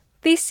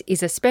This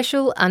is a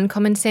special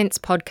Uncommon Sense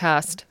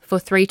podcast for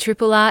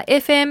 3RRR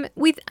FM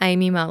with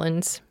Amy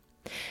Mullins.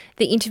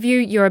 The interview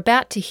you're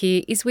about to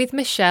hear is with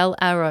Michelle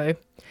Arrow.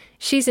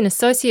 She's an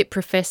Associate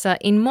Professor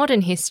in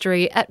Modern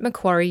History at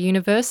Macquarie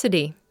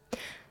University.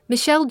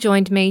 Michelle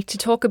joined me to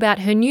talk about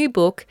her new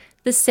book,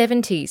 The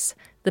Seventies,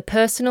 The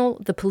Personal,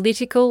 the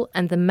Political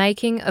and the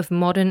Making of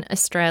Modern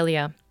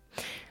Australia.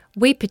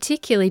 We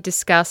particularly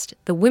discussed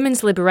the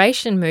women's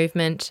liberation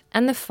movement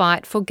and the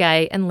fight for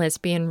gay and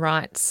lesbian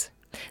rights.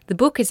 The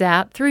book is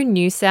out through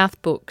New South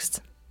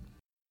Books.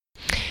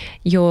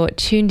 You're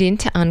tuned in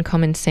to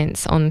Uncommon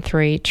Sense on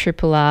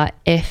 3RRR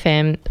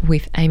FM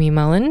with Amy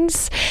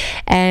Mullins.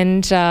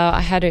 And I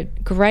had a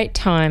great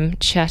time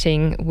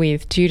chatting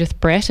with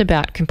Judith Brett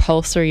about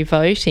compulsory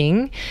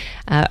voting,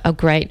 a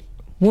great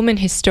woman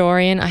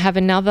historian. I have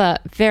another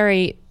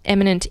very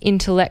eminent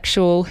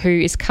intellectual who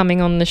is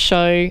coming on the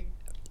show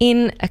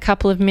in a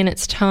couple of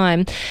minutes'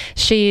 time.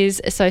 She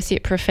is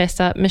Associate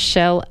Professor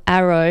Michelle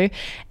Arrow,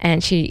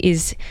 and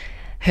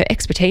her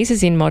expertise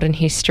is in modern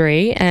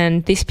history,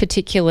 and this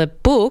particular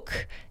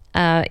book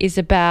is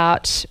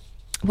about,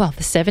 the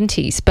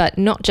 70s, but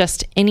not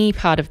just any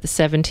part of the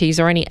 70s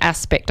or any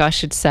aspect, I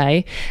should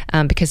say,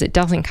 because it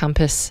does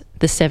encompass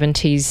the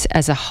 70s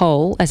as a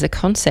whole, as a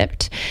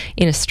concept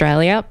in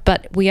Australia,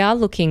 but we are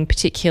looking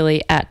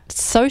particularly at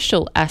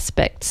social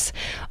aspects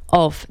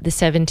of the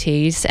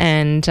 70s,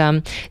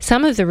 and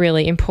some of the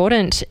really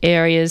important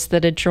areas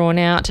that are drawn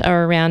out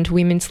are around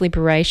women's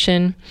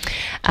liberation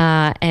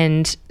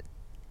and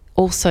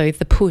also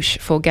the push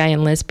for gay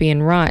and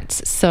lesbian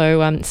rights.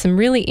 So some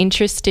really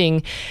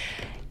interesting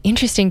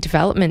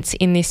developments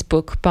in this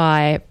book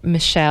by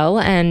Michelle,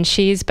 and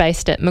she is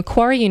based at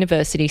Macquarie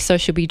University, so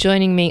she'll be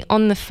joining me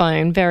on the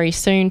phone very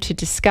soon to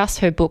discuss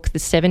her book, The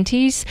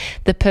Seventies,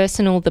 The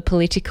Personal, the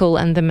Political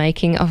and the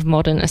Making of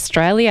Modern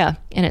Australia,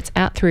 and it's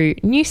out through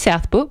New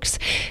South Books,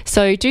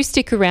 so do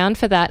stick around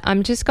for that.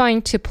 I'm just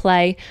going to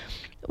play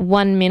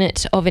 1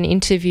 minute of an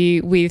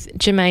interview with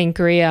Germaine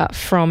Greer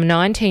from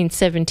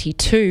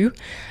 1972.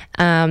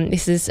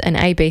 This is an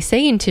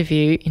ABC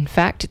interview, in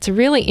fact. It's a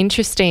really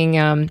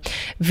interesting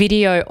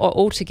video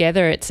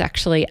altogether. It's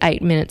actually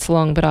 8 minutes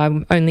long, but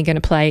I'm only going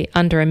to play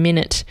under a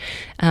minute.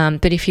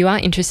 But if you are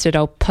interested,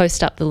 I'll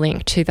post up the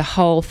link to the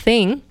whole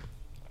thing.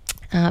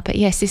 But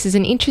yes, this is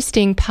an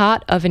interesting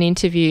part of an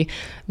interview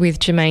with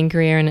Germaine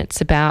Greer, and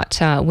it's about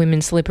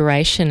women's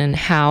liberation and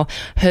how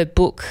her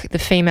book, The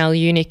Female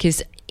Eunuch,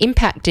 is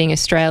impacting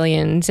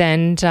Australians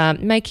and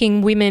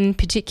making women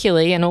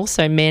particularly, and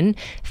also men,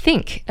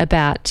 think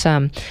about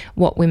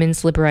what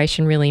women's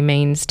liberation really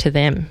means to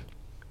them.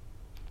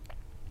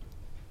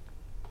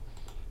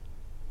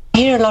 I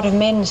hear a lot of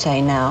men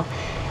say now,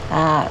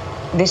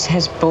 this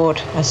has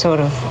brought a sort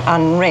of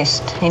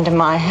unrest into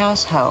my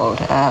household.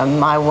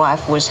 My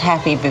wife was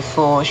happy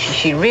before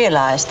she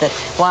realised that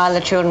while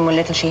the children were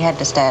little, she had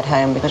to stay at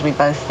home because we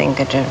both think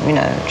that,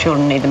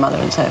 children need the mother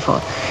and so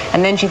forth.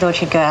 And then she thought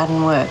she'd go out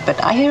and work.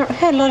 But I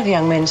heard a lot of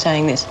young men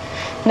saying this.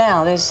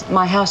 Now,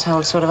 my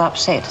household sort of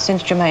upset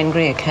since Germaine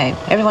Greer came.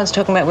 Everyone's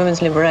talking about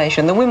women's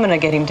liberation. The women are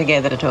getting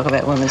together to talk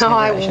about women's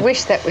liberation. I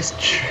wish that was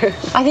true.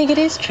 I think it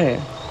is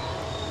true.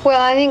 Well,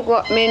 I think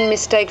what men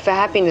mistake for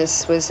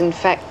happiness was, in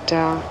fact,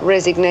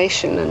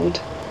 resignation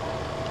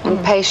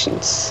and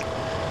patience.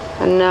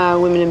 And now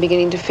women are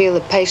beginning to feel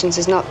that patience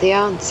is not the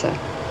answer.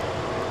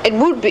 It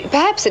would be,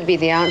 perhaps it'd be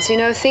the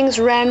answer, things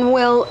ran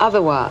well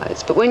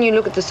otherwise. But when you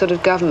look at the sort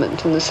of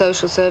government and the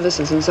social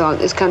services and so on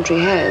that this country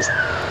has,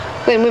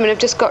 then women have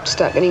just got to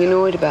start getting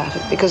annoyed about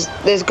it, because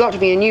there's got to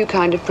be a new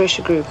kind of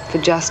pressure group for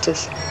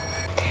justice.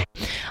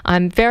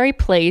 I'm very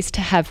pleased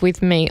to have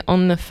with me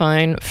on the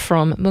phone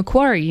from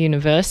Macquarie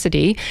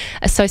University,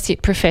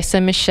 Associate Professor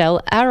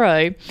Michelle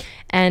Arrow,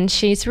 and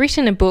she's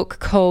written a book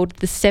called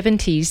The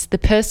Seventies, The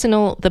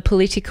Personal, the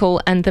Political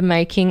and the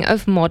Making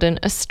of Modern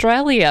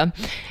Australia.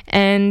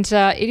 And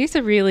it is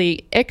a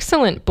really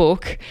excellent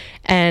book,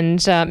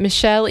 and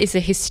Michelle is a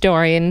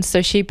historian,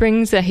 so she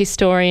brings a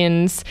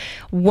historian's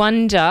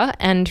wonder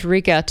and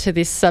rigour to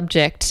this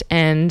subject,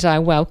 and I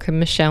welcome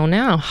Michelle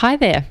now. Hi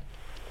there.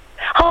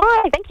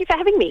 Hi, thank you for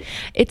having me.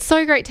 It's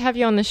so great to have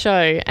you on the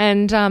show,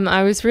 and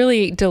I was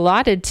really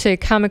delighted to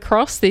come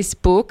across this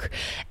book,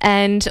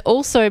 and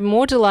also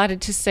more delighted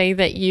to see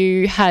that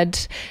you had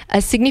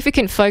a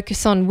significant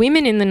focus on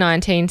women in the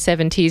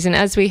 1970s, and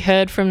as we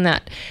heard from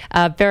that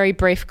very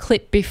brief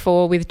clip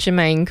before with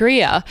Germaine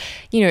Greer,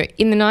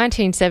 in the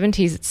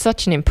 1970s it's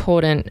such an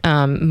important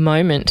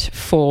moment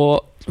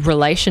for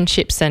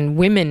relationships and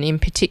women in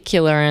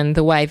particular, and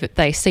the way that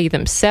they see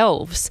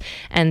themselves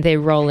and their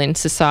role in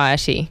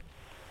society.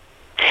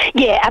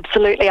 Yeah,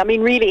 absolutely. I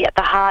mean, really at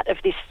the heart of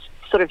this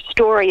sort of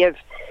story of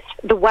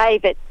the way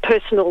that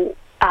personal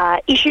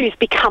issues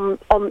become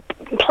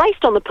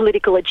placed on the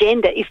political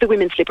agenda is the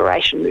women's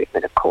liberation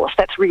movement, of course.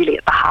 That's really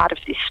at the heart of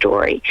this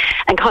story.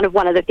 And kind of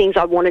one of the things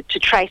I wanted to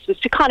trace was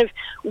to kind of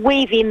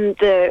weave in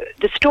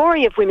the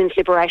story of women's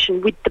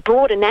liberation with the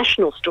broader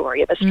national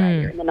story of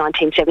Australia in the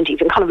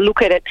 1970s and kind of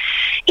look at it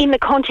in the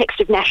context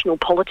of national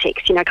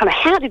politics. You know, kind of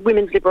how did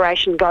women's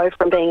liberation go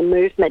from being a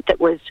movement that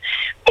was,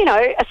 you know,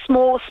 a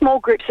small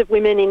groups of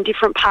women in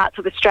different parts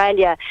of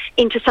Australia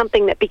into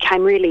something that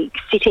became really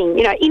sitting,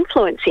 you know,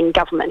 influencing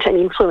government and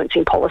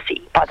influencing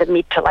policy by the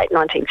mid to late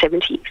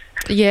 1970s.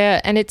 Yeah,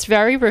 and it's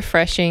very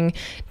refreshing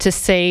to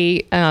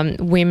see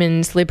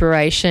women's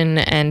liberation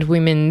and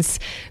women's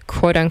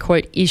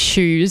quote-unquote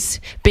issues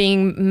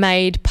being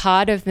made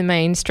part of the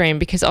mainstream,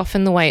 because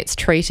often the way it's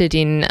treated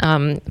in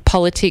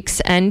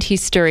politics and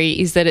history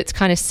is that it's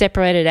kind of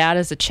separated out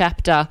as a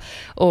chapter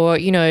or,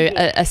 you know,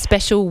 a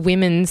special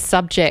women's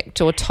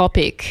subject or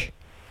topic.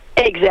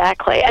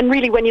 Exactly. And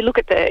really, when you look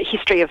at the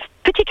history of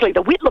particularly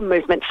the Whitlam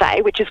movement,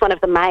 say, which is one of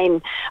the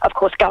main, of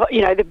course,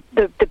 you know,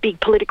 the big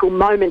political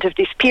moment of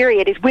this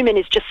period is women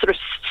is just sort of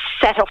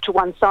sat off to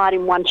one side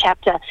in one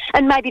chapter.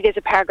 And maybe there's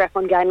a paragraph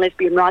on gay and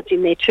lesbian rights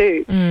in there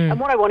too. And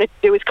what I wanted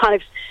to do is kind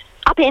of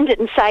upend it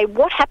and say,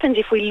 what happens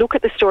if we look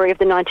at the story of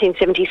the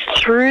 1970s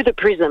through the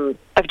prism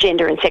of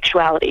gender and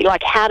sexuality?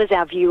 Like, how does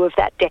our view of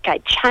that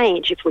decade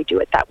change if we do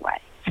it that way?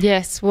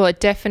 Yes, well, it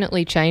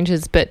definitely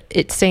changes, but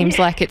it seems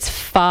like it's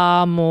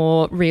far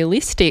more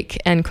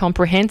realistic and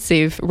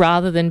comprehensive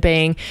rather than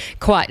being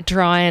quite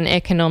dry and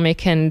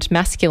economic and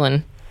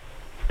masculine.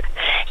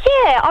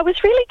 Yeah, I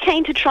was really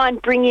keen to try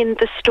and bring in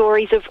the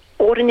stories of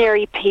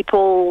ordinary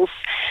people's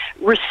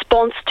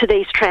response to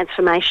these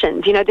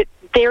transformations. You know, that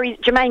there is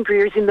Germaine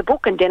Greer is in the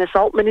book and Dennis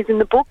Altman is in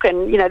the book,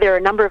 and, you know, there are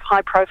a number of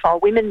high-profile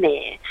women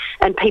there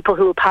and people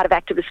who are part of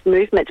activist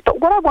movements. But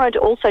what I wanted to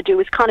also do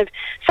is kind of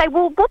say,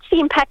 well, what's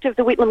the impact of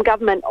the Whitlam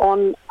government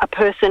on a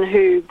person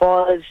who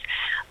was,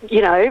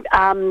 you know,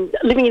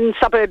 living in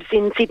suburbs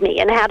in Sydney,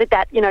 and how did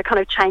that, you know, kind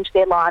of change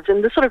their lives?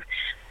 And the sort of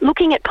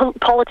looking at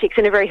politics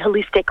in a very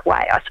holistic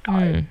way, I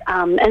suppose,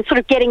 and sort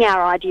of getting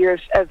our idea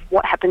of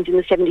what happens in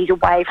the 70s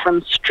away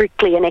from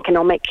strictly an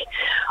economic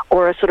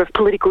or a sort of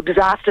political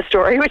disaster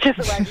story, which is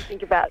the way we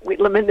think about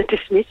Whitlam and the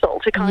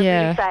dismissal, to kind of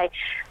really say,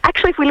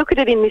 actually, if we look at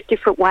it in this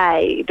different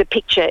way, the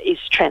picture is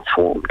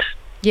transformed.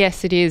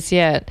 Yes, it is,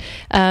 yeah.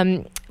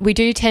 We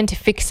do tend to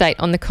fixate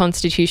on the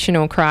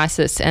constitutional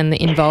crisis and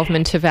the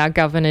involvement of our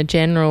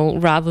Governor-General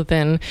rather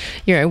than,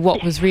 you know,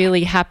 what was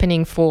really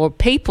happening for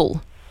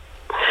people.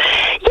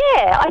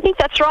 Yeah, I think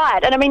that's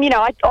right. And I mean, you know,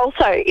 I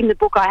also, in the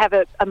book, I have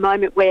a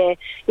moment where,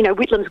 you know,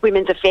 Whitlam's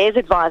Women's Affairs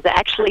advisor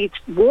actually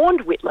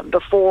warned Whitlam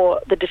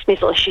before the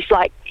dismissal. She's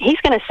like, he's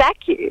going to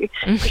sack you,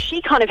 because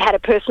she kind of had a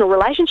personal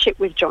relationship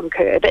with John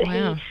Kerr. But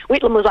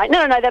Whitlam was like,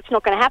 no, that's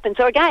not going to happen.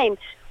 So again,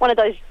 one of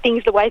those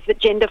things, the ways that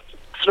gender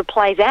sort of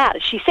plays out,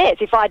 as she says,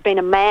 if I'd been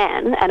a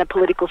man and a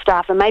political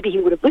staffer, maybe he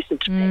would have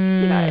listened to me,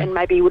 you know, and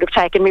maybe he would have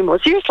taken me more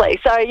seriously.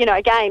 So, you know,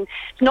 again,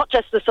 it's not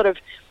just the sort of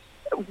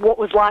what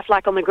was life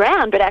like on the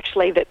ground, but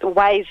actually that the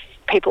ways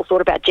people thought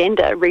about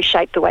gender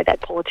reshaped the way that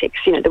politics,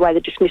 you know, the way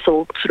the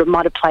dismissal sort of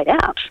might have played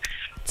out.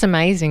 It's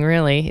amazing,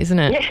 really, isn't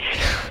it?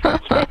 Yeah,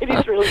 it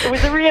is really. It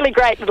was a really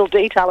great little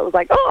detail. It was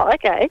like, oh,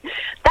 okay,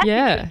 that's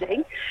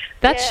interesting.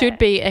 That should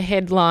be a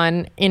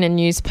headline in a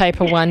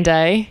newspaper one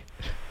day.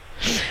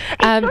 It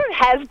sort of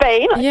has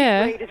been.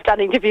 Reed has done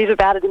interviews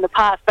about it in the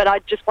past, but I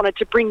just wanted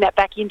to bring that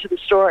back into the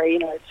story. You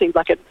know, it seemed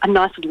like a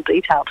nice little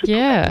detail to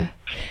talk about.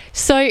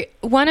 So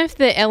one of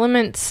the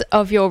elements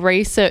of your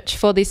research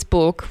for this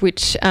book,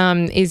 which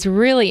is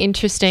really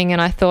interesting,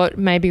 and I thought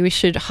maybe we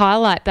should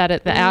highlight that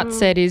at the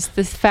outset, is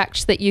the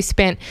fact that you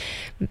spent,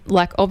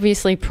 like,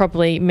 obviously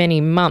probably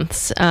many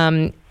months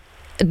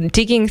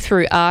digging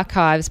through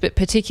archives, but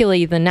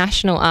particularly the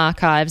National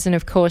Archives, and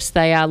of course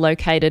they are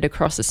located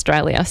across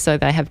Australia, so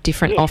they have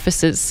different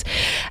offices.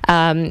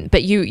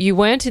 But you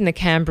weren't in the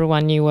Canberra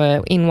one, you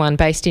were in one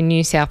based in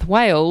New South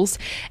Wales,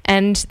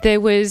 and there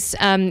was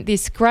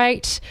this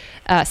great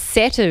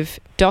set of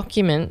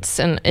documents,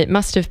 and it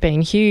must have been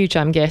huge,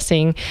 I'm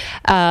guessing,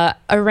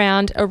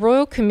 around a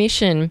royal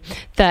commission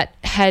that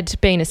had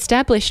been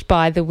established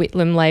by the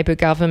Whitlam Labor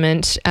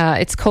government.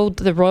 It's called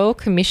the Royal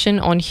Commission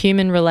on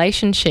Human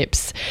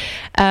Relationships.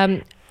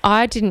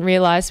 I didn't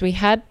realise we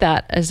had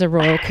that as a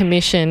royal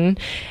commission.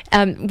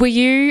 How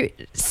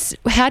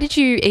did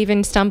you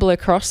even stumble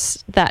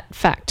across that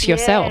fact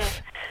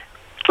yourself?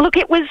 Look,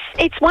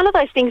 it's one of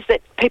those things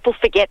that people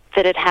forget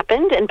that it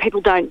happened, and people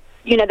don't.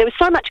 You know, there was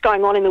so much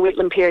going on in the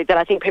Whitlam period that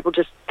I think people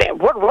just,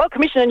 what, Royal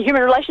Commission on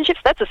Human Relationships?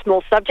 That's a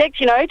small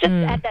subject, you know, just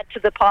add that to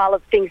the pile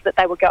of things that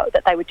they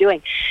were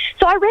doing.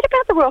 So I read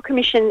about the Royal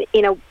Commission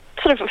in a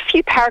sort of a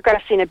few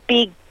paragraphs in a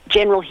big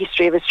general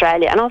history of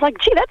Australia, and I was like,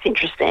 gee, that's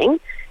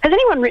interesting. Has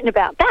anyone written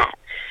about that?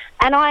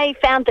 And I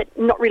found that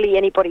not really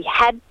anybody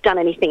had done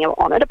anything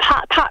on it,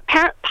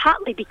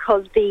 partly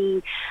because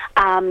the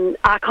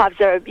archives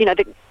are, you know,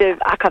 the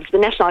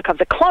National Archives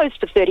are closed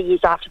for 30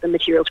 years after the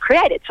material's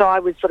created. So I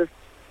was sort of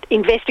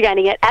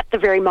investigating it at the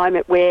very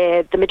moment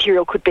where the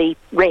material could be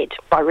read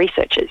by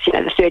researchers. You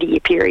know, the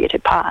 30-year period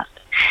had passed.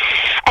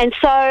 And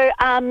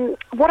so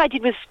what I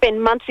did was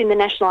spend months in the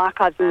National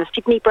Archives in the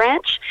Sydney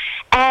branch.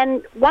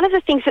 And one of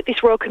the things that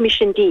this Royal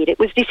Commission did, it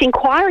was this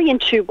inquiry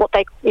into what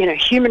they,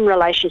 human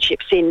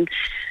relationships in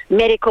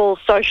medical,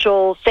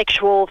 social,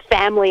 sexual,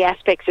 family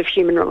aspects of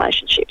human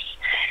relationships.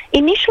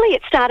 Initially,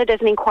 it started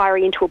as an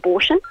inquiry into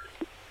abortion.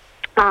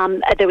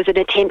 There was an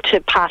attempt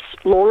to pass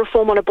law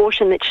reform on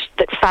abortion that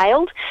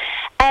failed.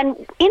 And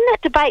in that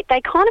debate,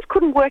 they kind of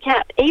couldn't work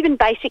out even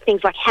basic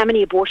things like how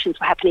many abortions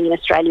were happening in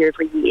Australia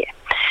every year.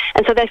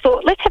 And so they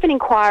thought, let's have an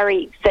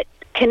inquiry that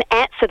can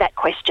answer that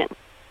question,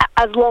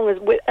 as long as,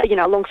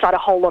 alongside a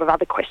whole lot of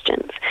other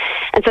questions.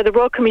 And so the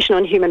Royal Commission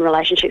on Human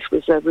Relationships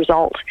was the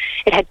result.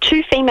 It had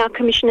 2 female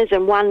commissioners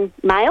and 1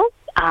 male,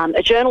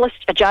 a journalist,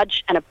 a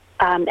judge, and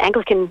an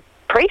Anglican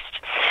priest.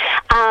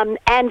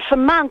 And for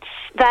months,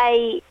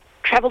 they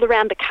travelled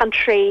around the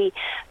country.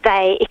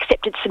 They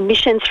accepted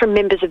submissions from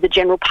members of the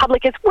general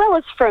public as well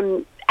as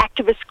from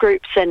activist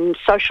groups and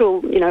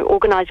social,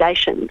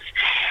 organisations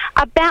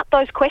about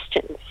those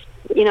questions.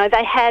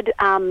 They had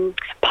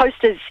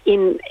posters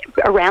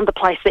around the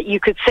place that you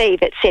could see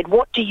that said,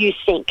 "What do you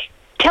think?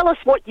 Tell us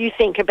what you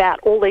think about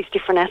all these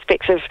different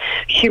aspects of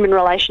human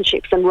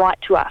relationships and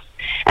write to us."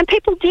 And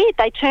people did.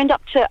 They turned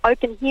up to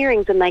open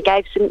hearings and they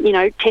gave some,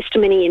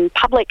 testimony in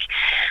public.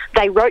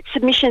 They wrote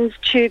submissions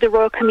to the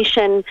Royal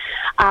Commission.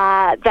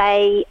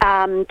 They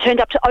turned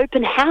up to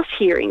open house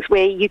hearings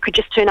where you could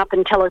just turn up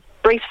and tell a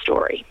brief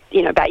story,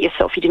 about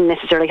yourself. You didn't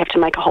necessarily have to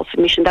make a whole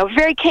submission. They were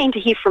very keen to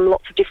hear from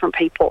lots of different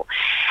people.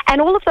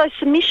 And all of those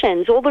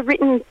submissions, all the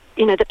written,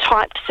 the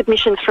typed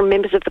submissions from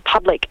members of the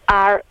public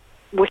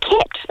were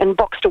kept and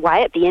boxed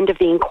away at the end of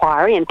the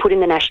inquiry and put in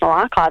the National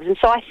Archives. And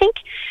so I think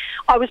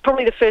I was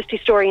probably the first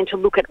historian to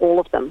look at all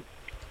of them,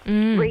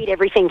 read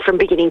everything from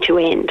beginning to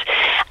end.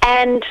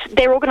 And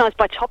they're organised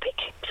by topic.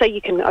 So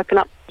you can open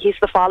up, here's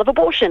the file of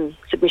abortion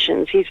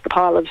submissions, here's the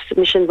pile of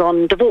submissions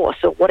on divorce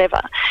or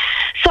whatever.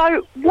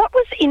 So what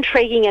was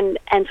intriguing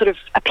and sort of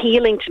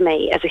appealing to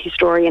me as a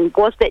historian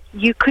was that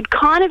you could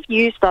kind of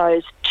use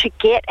those to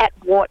get at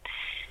what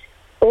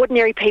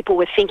ordinary people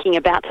were thinking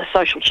about the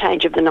social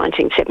change of the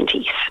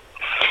 1970s.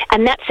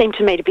 And that seemed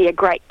to me to be a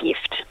great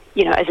gift,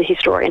 as a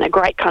historian, a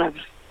great kind of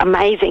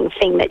amazing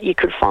thing that you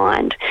could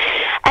find.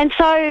 And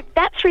so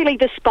that's really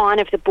the spine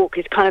of the book,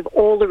 is kind of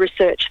all the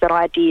research that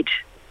I did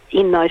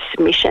in those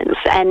submissions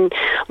and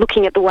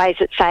looking at the ways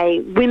that, say,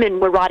 women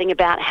were writing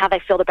about how they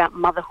felt about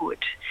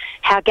motherhood,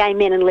 how gay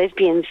men and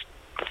lesbians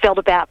felt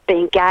about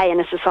being gay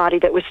in a society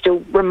that was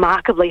still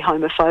remarkably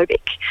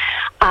homophobic.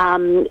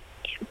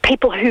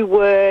 People who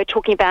were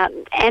talking about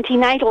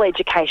antenatal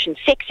education,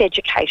 sex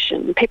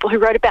education, people who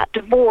wrote about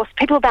divorce,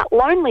 people about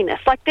loneliness.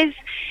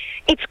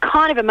 It's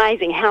kind of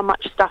amazing how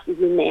much stuff is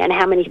in there and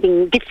how many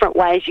different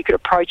ways you could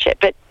approach it.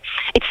 But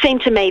it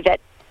seemed to me that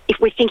if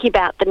we're thinking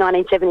about the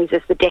 1970s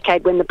as the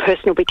decade when the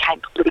personal became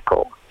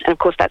political, and of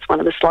course that's one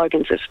of the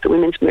slogans of the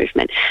women's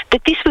movement,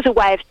 that this was a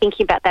way of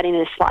thinking about that in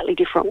a slightly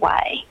different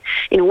way,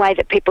 in a way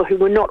that people who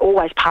were not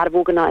always part of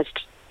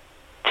organised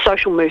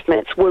social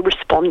movements were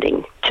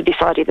responding to this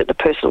idea that the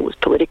personal was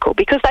political,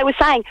 because they were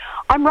saying,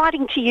 I'm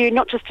writing to you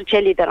not just to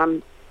tell you that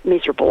I'm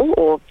miserable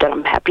or that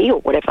I'm happy or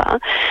whatever,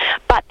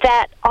 but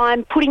that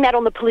I'm putting that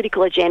on the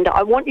political agenda.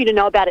 I want you to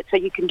know about it so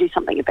you can do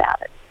something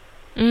about it.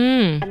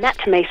 And that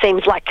to me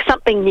seems like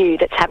something new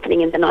that's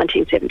happening in the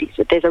 1970s,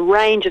 that there's a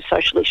range of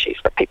social issues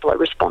that people are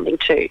responding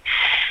to,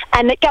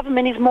 and that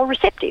government is more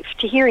receptive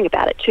to hearing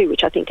about it too,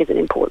 which I think is an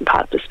important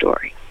part of the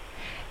story.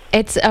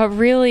 It's a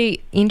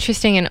really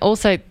interesting, and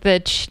also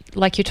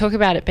like you talk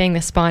about it being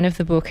the spine of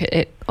the book,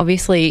 it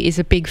obviously is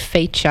a big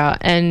feature,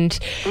 and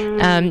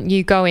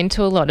you go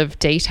into a lot of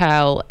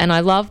detail, and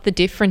I love the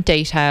different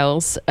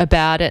details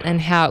about it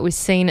and how it was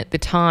seen at the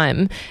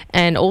time,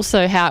 and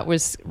also how it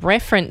was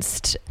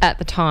referenced at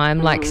the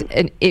time. Like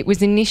it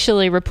was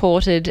initially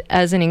reported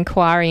as an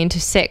inquiry into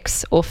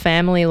sex or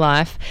family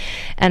life,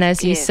 and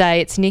as you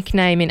say, its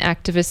nickname in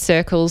activist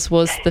circles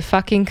was the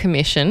fucking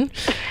commission.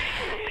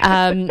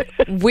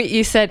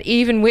 You said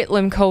even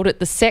Whitlam called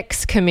it the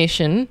Sex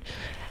Commission.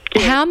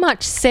 How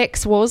much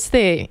sex was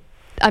there?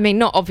 I mean,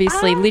 not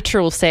obviously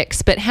literal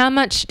sex, but how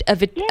much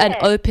of an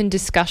open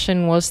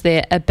discussion was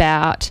there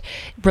about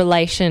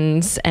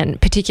relations, and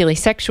particularly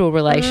sexual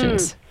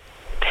relations?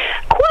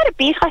 Quite a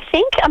bit, I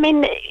think. I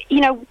mean,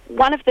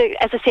 one of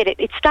the, as I said,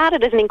 it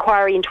started as an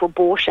inquiry into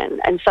abortion,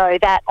 and so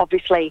that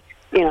obviously,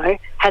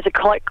 has a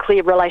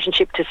clear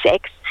relationship to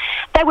sex.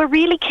 They were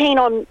really keen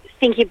on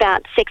thinking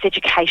about sex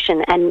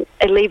education and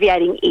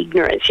alleviating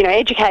ignorance.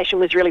 Education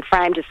was really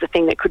framed as the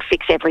thing that could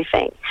fix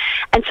everything.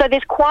 And so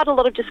there's quite a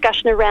lot of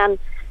discussion around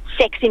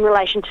sex in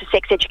relation to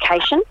sex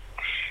education.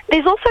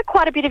 There's also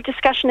quite a bit of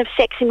discussion of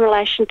sex in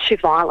relation to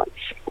violence,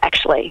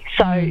 actually.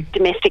 So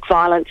domestic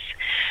violence,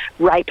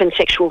 rape and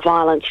sexual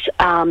violence.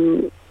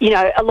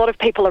 A lot of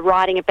people are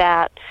writing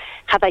about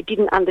how they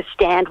didn't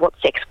understand what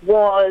sex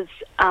was,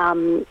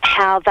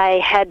 how they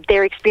had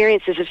their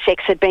experiences of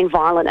sex had been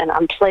violent and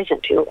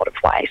unpleasant in a lot of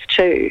ways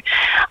too.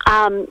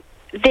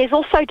 There's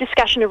also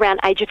discussion around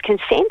age of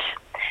consent.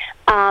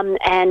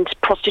 and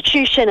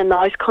prostitution and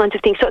those kinds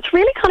of things. So it's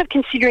really kind of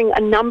considering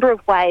a number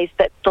of ways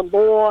that the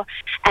law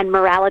and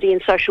morality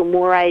and social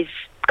mores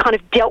kind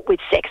of dealt with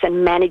sex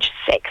and managed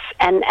sex.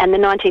 And the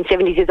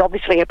 1970s is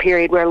obviously a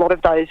period where a lot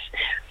of those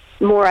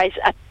mores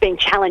are being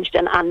challenged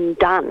and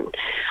undone.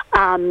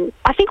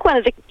 I think one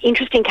of the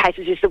interesting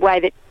cases is the way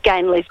that gay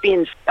and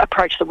lesbians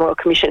approach the Royal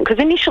Commission, because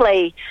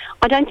initially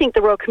I don't think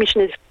the Royal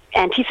Commissioners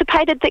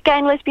anticipated that gay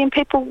and lesbian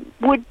people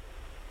would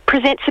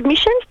present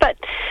submissions, but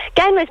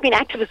gay and lesbian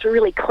activists were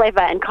really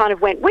clever and kind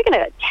of went, we're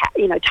going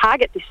to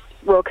target this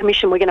Royal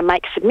Commission, we're going to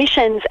make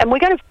submissions, and we're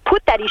going to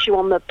put that issue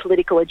on the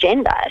political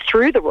agenda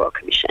through the Royal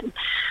Commission.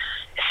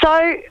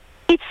 So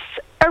it's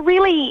a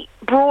really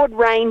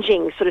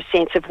broad-ranging sort of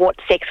sense of what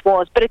sex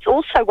was, but it's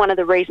also one of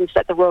the reasons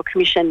that the Royal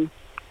Commission,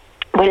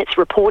 when its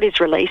report is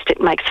released,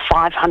 it makes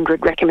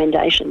 500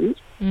 recommendations.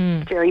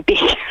 Very big,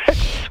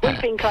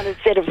 sweeping kind of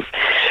set of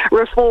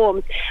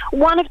reforms.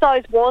 One of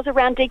those was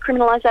around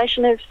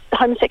decriminalisation of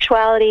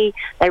homosexuality.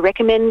 They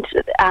recommend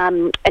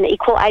an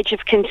equal age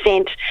of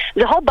consent.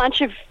 There's a whole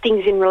bunch of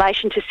things in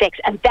relation to sex,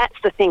 and that's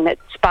the thing that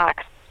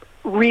sparks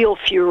real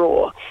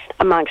furor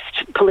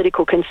amongst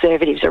political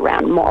conservatives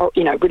around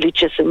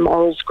religious and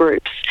morals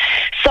groups.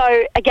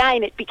 So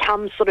again, it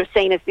becomes sort of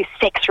seen as this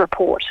sex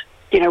report,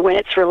 when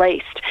it's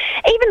released,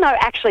 even though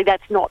actually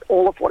that's not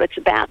all of what it's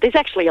about. There's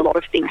actually a lot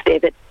of things there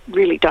that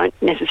really don't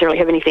necessarily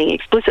have anything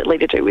explicitly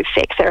to do with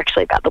sex. They're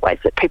actually about the ways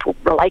that people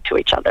relate to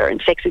each other,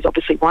 and sex is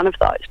obviously one of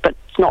those, but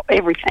it's not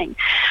everything.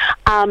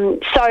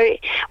 So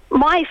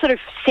my sort of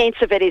sense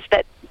of it is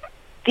that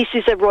this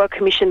is a Royal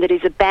Commission that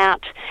is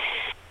about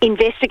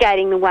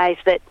investigating the ways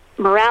that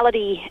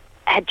morality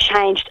had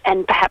changed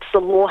and perhaps the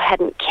law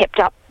hadn't kept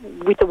up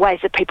with the ways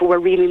that people were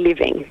really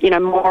living.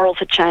 Morals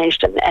had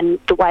changed and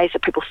the ways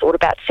that people thought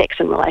about sex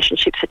and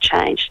relationships had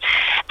changed.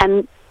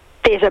 And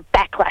there's a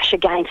backlash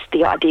against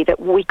the idea that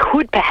we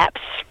could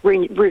perhaps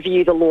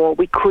review the law,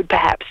 we could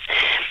perhaps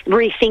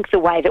rethink the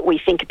way that we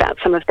think about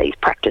some of these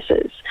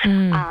practices.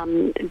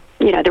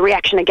 The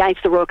reaction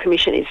against the Royal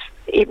Commission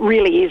it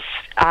really is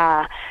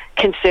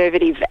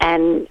conservative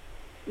and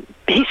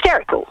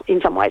hysterical in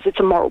some ways. It's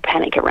a moral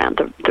panic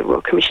around the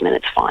Royal Commission and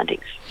its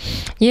findings.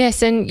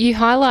 Yes, and you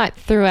highlight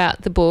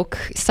throughout the book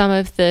some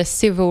of the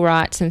civil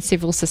rights and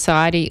civil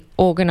society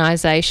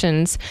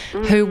organisations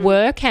who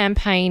were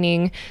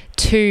campaigning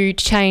to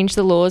change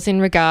the laws in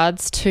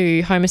regards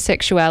to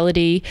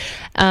homosexuality.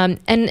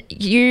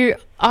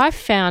 I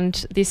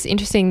found this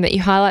interesting that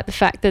you highlight the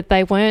fact that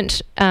they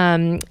weren't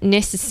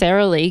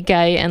necessarily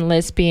gay and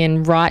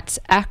lesbian rights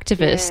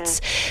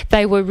activists. Yeah.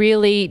 They were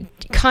really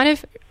kind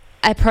of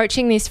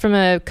approaching this from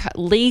a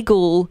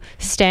legal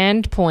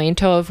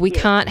standpoint of we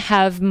can't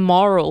have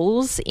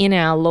morals in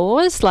our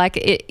laws,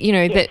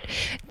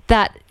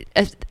 that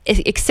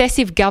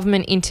excessive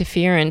government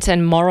interference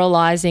and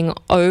moralising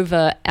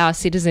over our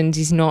citizens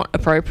is not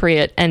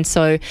appropriate, and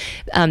so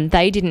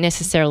they didn't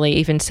necessarily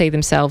even see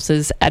themselves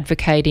as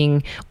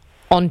advocating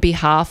on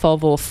behalf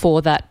of or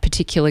for that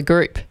particular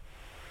group.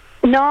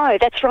 No,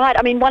 that's right.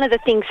 I mean, one of the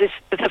things is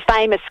the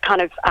famous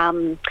kind of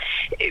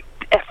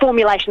a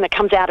formulation that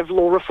comes out of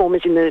law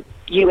reformers in the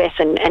US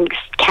and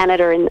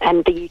Canada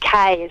and the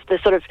UK is the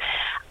sort of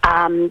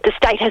the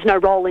state has no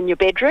role in your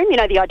bedroom.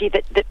 The idea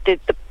that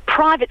the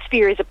private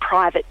sphere is a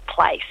private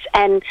place.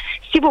 And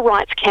civil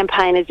rights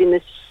campaigners in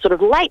the sort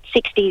of late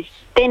 60s,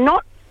 they're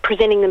not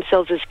presenting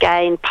themselves as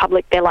gay in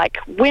public. They're like,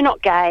 we're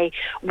not gay.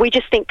 We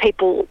just think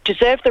people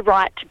deserve the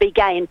right to be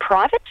gay in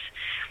private.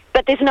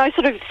 But there's no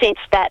sort of sense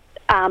that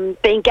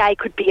being gay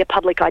could be a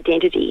public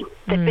identity,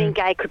 that being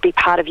gay could be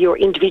part of your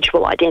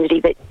individual identity,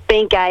 that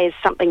being gay is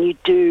something you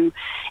do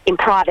in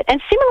private.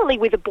 And similarly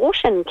with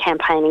abortion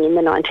campaigning in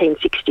the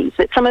 1960s,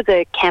 that some of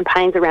the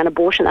campaigns around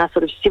abortion are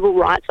sort of civil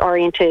rights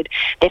oriented.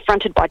 They're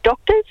fronted by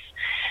doctors.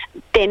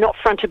 They're not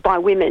fronted by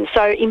women.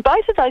 So in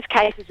both of those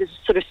cases, as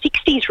sort of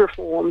 60s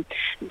reform,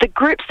 the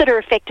groups that are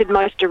affected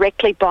most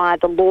directly by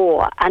the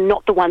law are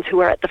not the ones who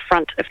are at the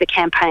front of the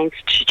campaigns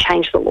to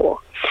change the law.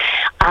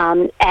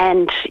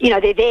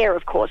 They're there,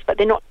 of course, but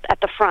they're not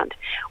at the front.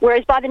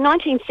 Whereas by the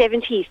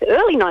 1970s, the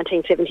early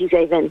 1970s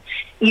even,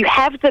 you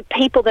have the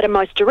people that are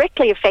most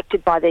directly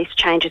affected by these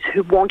changes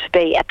who want to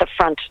be at the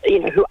front,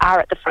 who are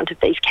at the front of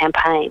these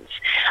campaigns.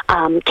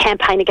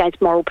 Campaign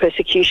Against Moral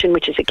Persecution,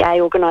 which is a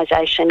gay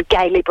organisation,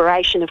 Gay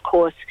Liberation, of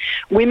course,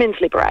 Women's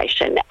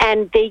Liberation.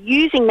 And they're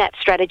using that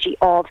strategy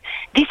of,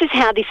 this is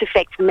how this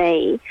affects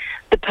me.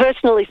 The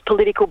personal is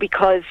political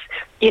because,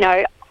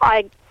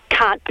 I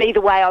can't be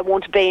the way I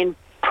want to be in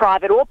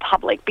private or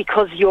public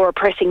because you're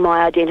oppressing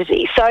my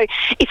identity. So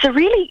it's a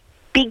really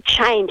big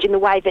change in the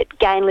way that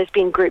gay and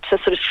lesbian groups are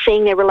sort of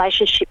seeing their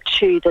relationship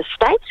to the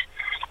state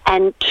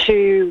and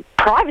to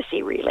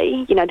privacy,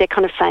 really. They're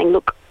kind of saying,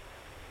 look,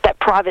 that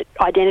private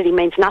identity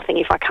means nothing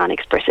if I can't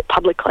express it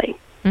publicly.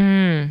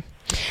 And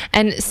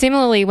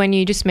similarly, when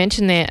you just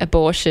mentioned there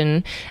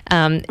abortion,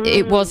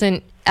 it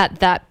wasn't at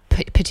that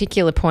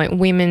particular point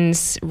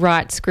women's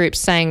rights groups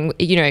saying,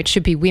 it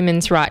should be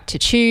women's right to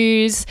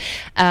choose.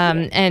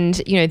 And,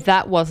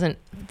 that wasn't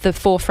the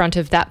forefront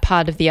of that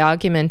part of the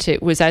argument,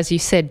 it was, as you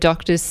said,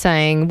 doctors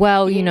saying,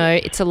 well, you know,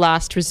 it's a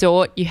last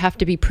resort. You have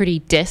to be pretty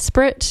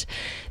desperate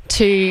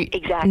to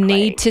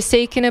need to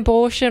seek an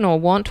abortion or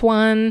want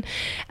one.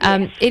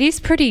 It is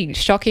pretty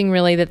shocking,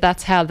 really, that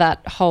that's how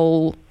that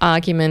whole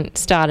argument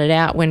started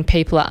out, when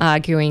people are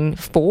arguing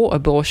for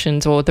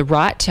abortions or the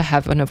right to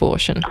have an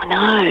abortion. I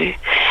know.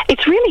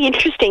 It's really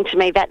interesting to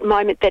me, that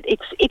moment, that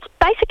it's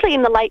basically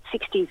in the late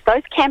 60s,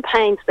 those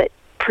campaigns that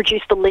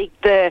produced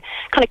the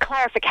kind of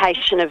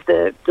clarification of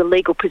the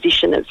legal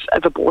position of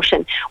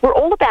abortion were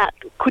all about,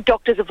 could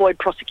doctors avoid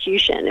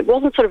prosecution? It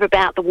wasn't sort of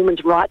about the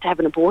woman's right to have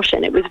an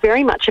abortion. It was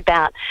very much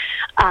about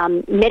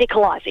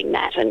medicalising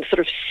that and sort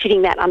of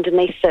sitting that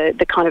underneath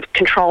the kind of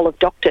control of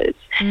doctors.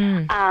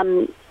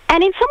 And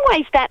in some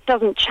ways that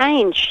doesn't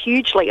change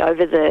hugely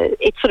over the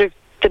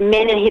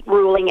Menahit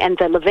ruling and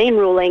the Levine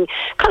ruling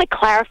kind of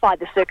clarified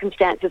the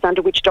circumstances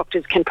under which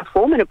doctors can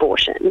perform an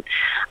abortion.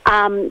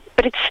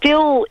 But it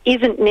still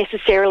isn't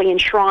necessarily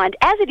enshrined,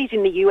 as it is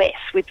in the US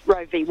with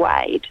Roe v.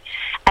 Wade,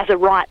 as a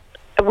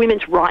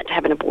women's right to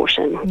have an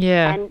abortion.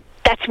 Yeah. And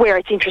that's where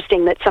it's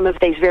interesting that some of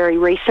these very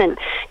recent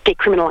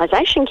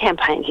decriminalisation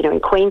campaigns, you know, in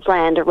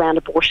Queensland around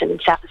abortion, in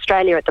South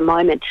Australia at the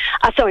moment,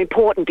 are so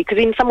important, because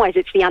in some ways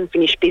it's the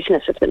unfinished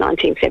business of the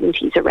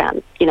 1970s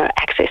around, you know,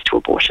 access to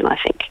abortion, I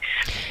think.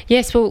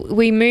 Yes, well,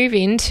 we move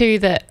into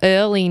the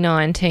early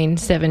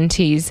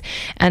 1970s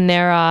and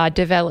there are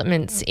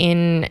developments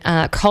in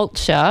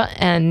culture,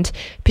 and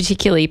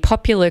particularly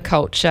popular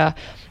culture,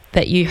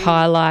 that you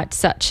highlight,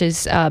 such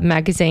as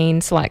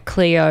magazines like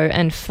Clio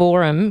and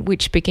Forum,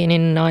 which begin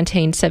in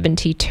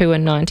 1972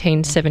 and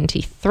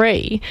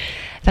 1973.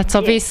 That's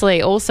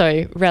obviously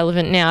also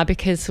relevant now,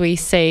 because we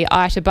see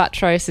Ita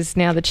Buttrose is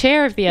now the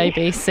chair of the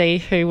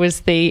ABC, who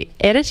was the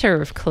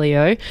editor of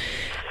Clio.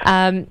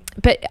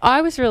 But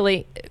I was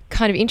really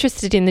kind of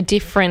interested in the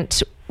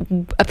different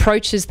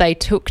approaches they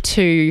took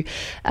to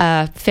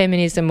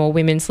feminism, or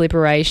women's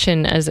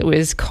liberation as it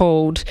was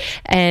called,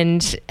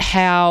 and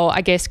how, I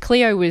guess,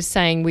 Clio was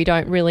saying, we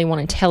don't really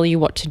want to tell you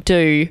what to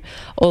do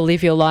or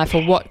live your life,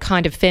 or what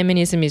kind of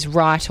feminism is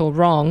right or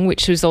wrong,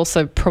 which was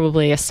also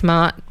probably a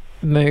smart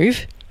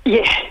move.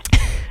 Yeah.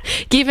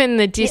 Given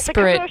the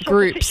disparate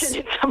groups.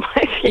 In some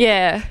ways,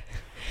 yeah.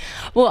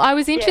 Well, I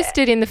was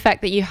interested in the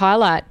fact that you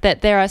highlight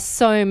that there are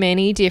so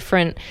many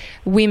different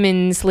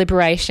women's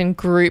liberation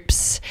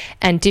groups,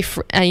 and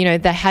different, you know,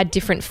 they had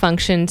different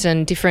functions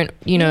and different,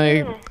 you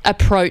know,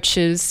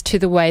 approaches to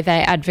the way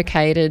they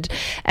advocated.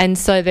 And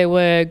so there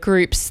were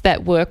groups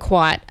that were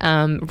quite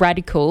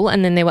radical,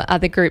 and then there were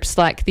other groups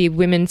like the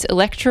Women's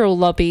Electoral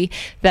Lobby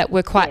that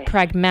were quite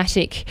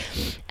pragmatic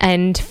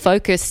and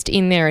focused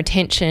in their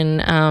attention.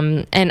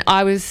 And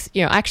I was,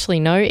 you know, I actually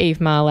know Eve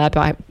Marlab.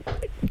 I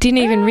didn't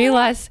even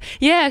realise.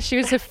 Yeah, she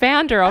was a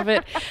founder of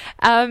it.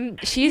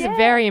 She is a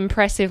very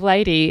impressive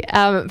lady.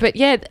 But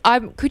yeah,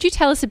 could you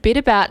tell us a bit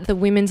about the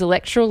Women's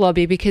Electoral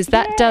Lobby, because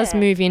that does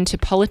move into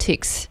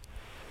politics?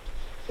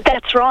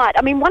 That's right.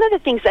 I mean, one of the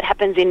things that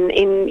happens in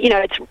you know,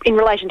 it's in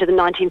relation to the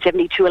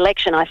 1972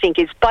 election, I think,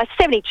 is by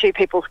 72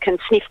 people can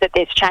sniff that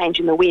there's change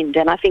in the wind.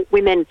 And I think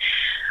women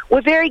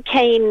were very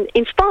keen,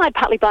 inspired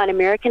partly by an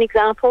American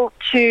example,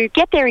 to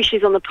get their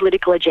issues on the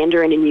political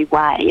agenda in a new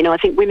way. You know, I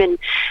think women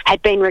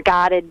had been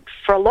regarded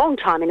for a long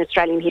time in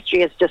Australian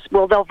history as just,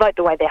 well, they'll vote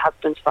the way their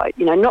husbands vote,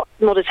 you know,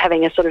 not as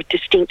having a sort of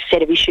distinct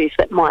set of issues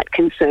that might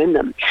concern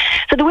them.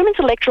 So the Women's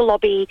Electoral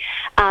Lobby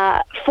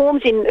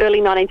forms in early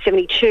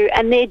 1972,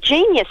 and their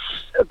genius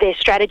of their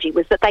strategy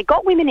was that they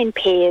got women in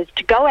pairs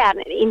to go out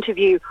and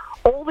interview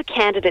all the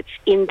candidates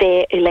in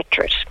their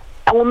electorate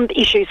on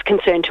issues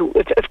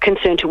of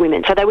concern to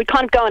women. So they would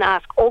kind of go and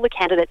ask all the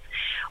candidates,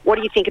 what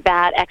do you think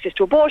about access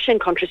to abortion,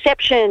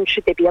 contraception,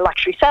 should there be a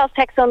luxury sales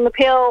tax on the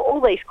pill,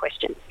 all these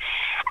questions.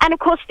 And of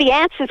course the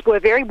answers were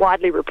very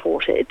widely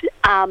reported.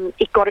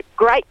 It got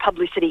great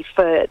publicity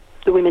for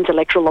the Women's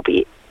Electoral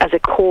Lobby as a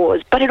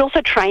cause, but it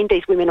also trained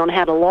these women on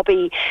how to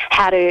lobby,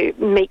 how to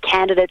meet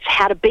candidates,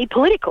 how to be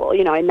political,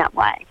 you know, in that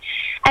way.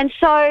 And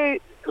so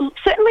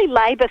certainly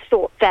Labor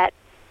thought that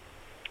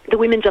the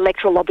Women's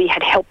Electoral Lobby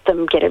had helped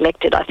them get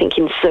elected, I think,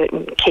 in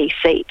certain key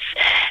seats.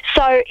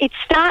 So it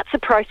starts a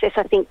process,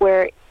 I think,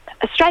 where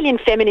Australian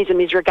feminism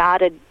is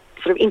regarded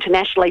sort of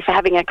internationally for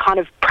having a kind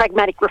of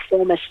pragmatic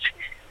reformist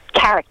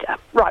character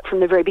right from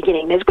the very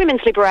beginning. There's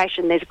women's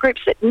liberation, there's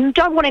groups that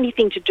don't want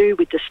anything to do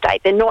with the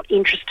state. They're not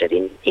interested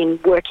in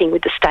working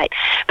with the state.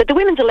 But the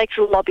Women's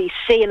Electoral Lobby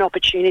see an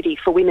opportunity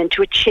for women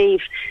to achieve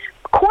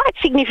quite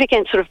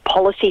significant sort of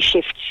policy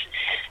shifts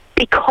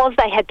because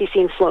they had this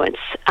influence,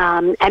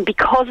 and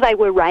because they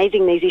were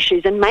raising these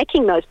issues and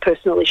making those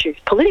personal issues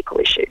political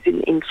issues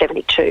in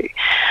 72.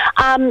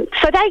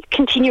 So they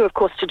continue, of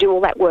course, to do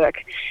all that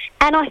work.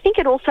 And I think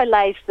it also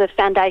lays the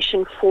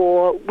foundation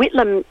for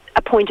Whitlam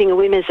appointing a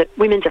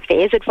women's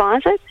affairs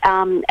advisor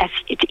as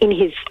in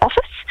his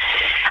office.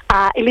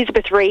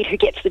 Elizabeth Reed, who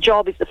gets the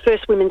job, is the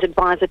first women's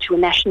advisor to a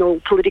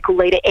national political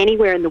leader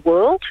anywhere in the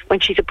world when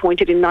she's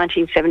appointed in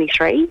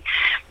 1973.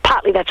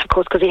 Partly that's, of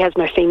course, because he has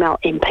no female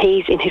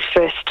MPs in his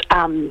first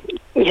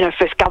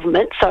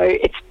government. So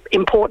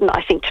important,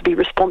 I think, to be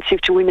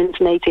responsive to women's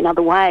needs in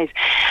other ways.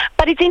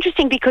 But it's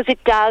interesting because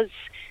it does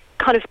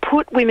kind of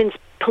put women's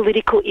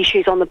political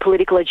issues on the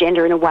political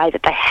agenda in a way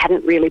that they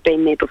hadn't really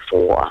been there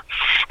before.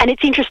 And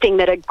it's interesting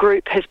that a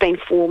group has been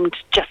formed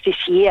just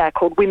this year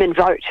called Women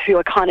Vote, who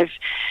are kind of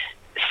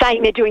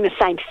saying they're doing the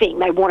same thing.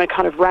 They want to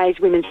kind of raise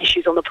women's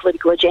issues on the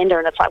political agenda.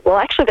 And it's like, well,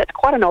 actually, that's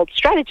quite an old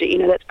strategy. You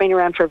know, that's been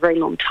around for a very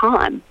long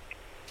time.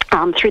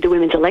 Through the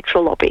Women's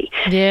Electoral Lobby.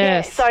 Yes.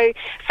 Yeah, so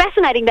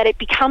fascinating that it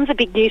becomes a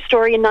big news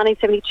story in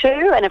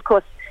 1972, and of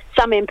course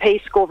some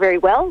MPs score very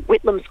well.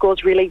 Whitlam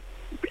scores really,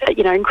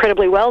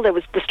 incredibly well.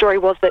 The story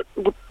was that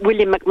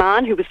William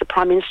McMahon, who was the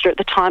Prime Minister at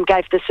the time,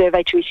 gave the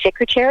survey to his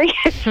secretary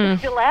to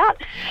fill out.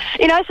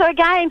 So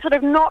again, sort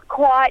of not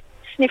quite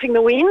sniffing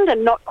the wind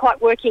and not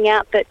quite working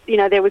out that,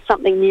 there was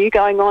something new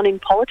going on in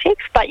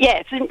politics. But yeah,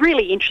 it's a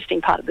really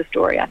interesting part of the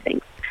story, I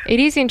think. It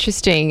is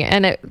interesting,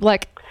 and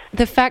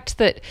the fact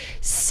that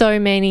so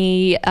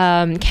many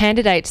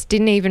candidates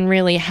didn't even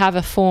really have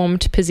a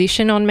formed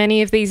position on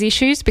many of these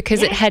issues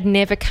because it had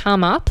never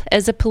come up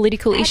as a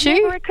political issue.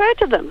 It never occurred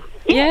to them.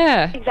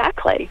 Yeah.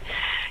 Exactly.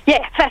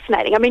 Yeah,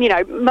 fascinating. I mean,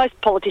 most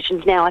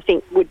politicians now, I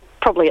think, would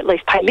probably at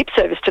least pay lip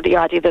service to the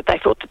idea that they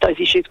thought that those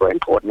issues were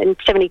important. In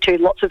 72,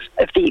 lots of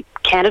the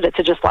candidates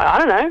are just like, I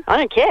don't know, I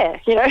don't care,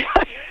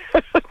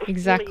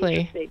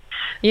 Exactly. Really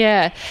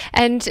yeah.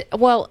 And,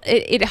 well,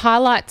 it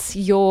highlights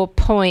your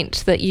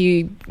point that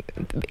you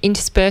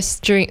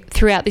interspersed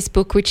throughout this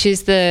book, which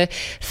is the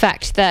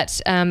fact that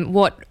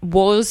what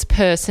was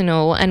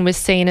personal and was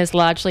seen as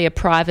largely a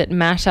private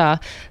matter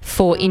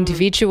for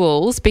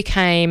individuals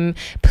became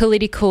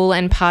political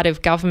and part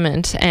of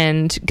government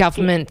and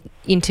government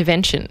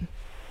intervention.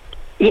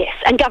 Yes,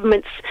 and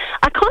governments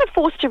are kind of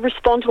forced to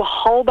respond to a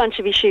whole bunch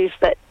of issues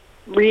that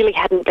really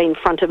hadn't been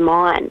front of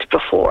mind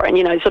before. And,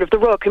 sort of the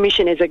Royal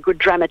Commission is a good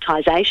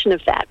dramatisation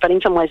of that. But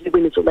in some ways, the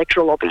Women's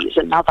Electoral Lobby is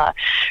another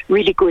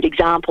really good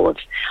example of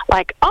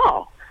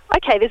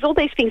okay, there's all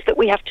these things that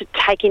we have to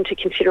take into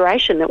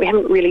consideration that we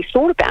haven't really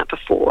thought about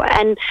before.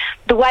 And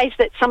the ways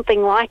that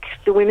something like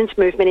the women's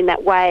movement in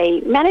that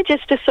way manages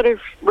to sort of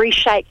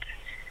reshape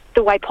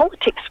the way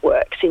politics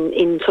works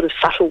in sort of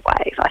subtle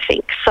ways, I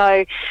think.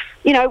 So,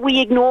 we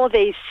ignore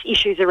these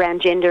issues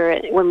around gender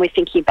when we're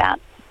thinking about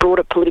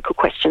broader political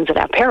questions at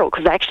our peril,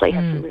 because they actually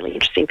have some really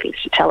interesting things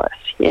to tell us.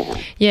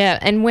 Yeah,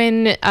 and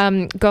when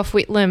Gough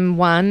Whitlam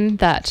won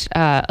that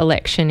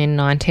election in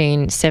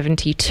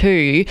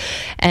 1972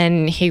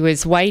 and he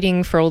was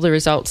waiting for all the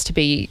results to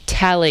be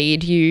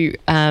tallied, you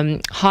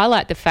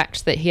highlight the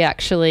fact that he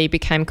actually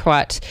became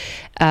quite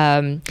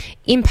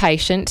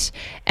impatient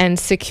and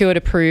secured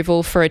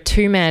approval for a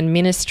two-man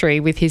ministry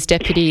with his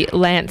deputy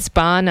Lance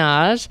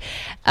Barnard.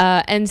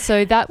 And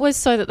so that was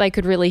so that they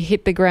could really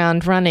hit the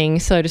ground running,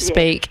 so to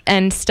speak,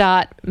 and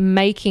start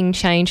making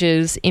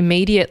changes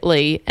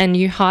immediately. And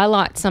you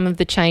highlight some of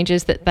the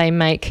changes that they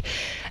make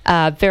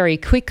very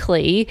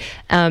quickly,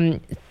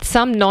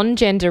 some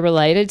non-gender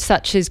related,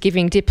 such as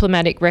giving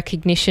diplomatic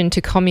recognition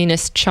to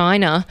communist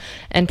China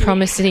and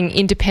promising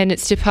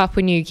independence to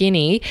Papua New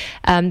Guinea.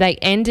 They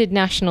ended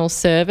national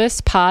service,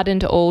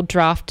 pardoned all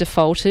draft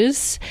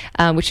defaulters,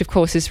 which of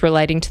course is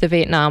relating to the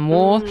Vietnam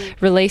War,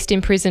 released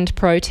imprisoned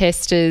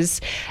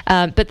protesters,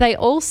 but they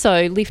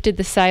also lifted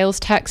the sales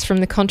tax from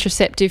the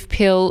contraceptive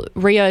pill,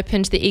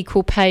 reopened the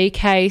equal pay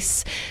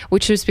case,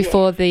 which was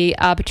before the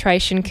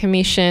Arbitration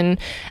Commission,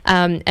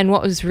 and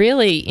what was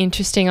really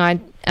interesting, I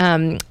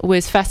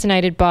was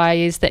fascinated by,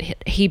 is that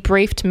he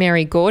briefed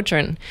Mary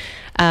Gaudron,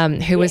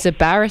 who was a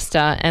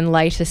barrister and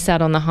later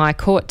sat on the High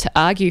Court to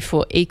argue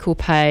for equal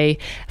pay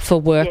for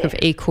work of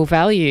equal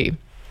value.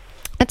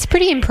 It's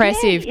pretty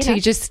impressive to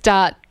just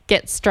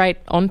get straight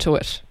onto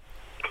it.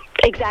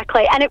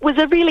 Exactly. And it was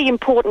a really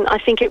important, I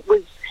think it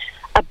was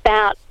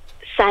about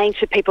saying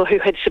to people who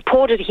had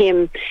supported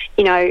him,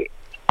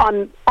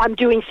 I'm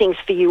doing things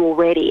for you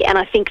already. And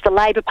I think the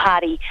Labor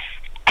Party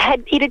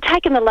had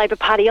taken the Labor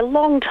Party a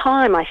long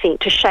time, I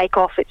think, to shake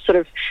off its sort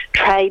of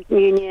trade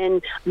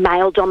union,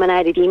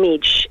 male-dominated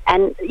image.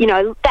 And,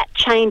 that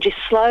change is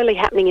slowly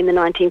happening in the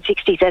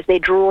 1960s as they're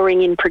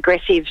drawing in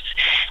progressives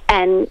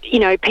and,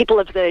 people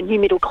of the new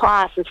middle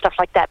class and stuff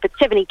like that. But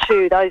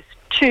 72, those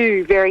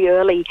two very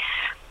early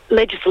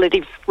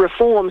legislative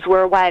reforms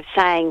were a way of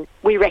saying,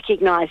 we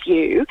recognise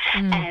you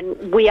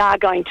and we are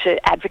going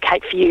to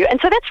advocate for you. And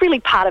so that's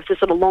really part of the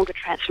sort of longer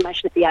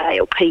transformation of the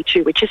ALP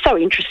too, which is so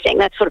interesting.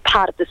 That's sort of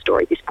part of the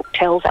story this book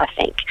tells, I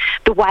think,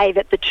 the way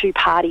that the two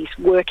parties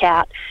work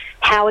out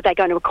how are they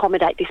going to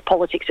accommodate this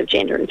politics of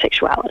gender and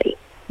sexuality.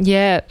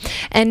 Yeah.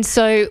 And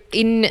so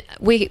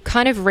we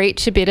kind of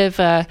reach a bit of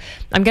I'm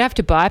going to have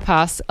to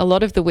bypass a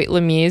lot of the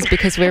Whitlam years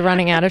because we're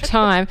running out of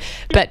time,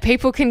 but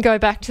people can go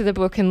back to the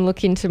book and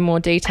look into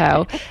more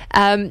detail.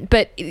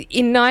 But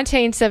in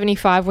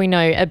 1975, we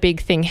know a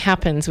big thing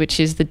happens, which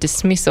is the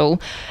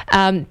dismissal.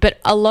 But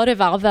a lot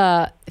of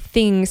other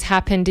things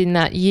happened in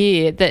that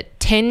year that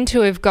tend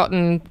to have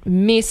gotten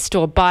missed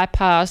or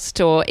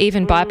bypassed, or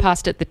even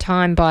bypassed at the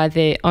time by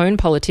their own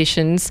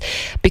politicians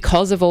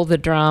because of all the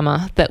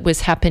drama that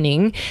was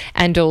happening,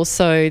 and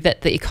also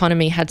that the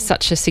economy had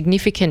such a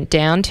significant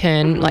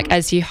downturn. Like,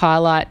 as you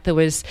highlight, there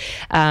was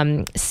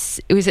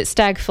was it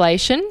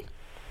stagflation?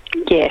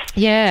 Yes.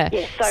 Yeah.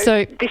 Yes.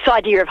 So this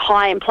idea of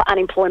high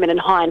unemployment and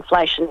high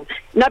inflation,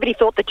 nobody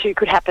thought the two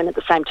could happen at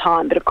the same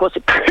time, but of course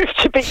it proved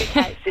to be the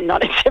case in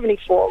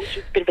 1974, which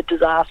was a bit of a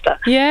disaster.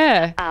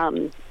 Yeah.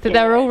 That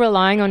they were all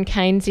relying on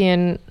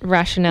Keynesian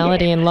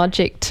rationality and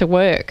logic to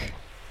work.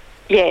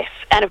 Yes.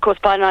 And of course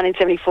by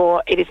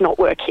 1974 it is not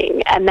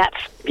working, and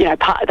that's,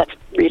 that's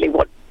really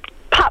what,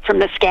 apart from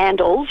the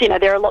scandals,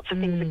 there are lots of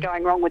things that are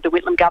going wrong with the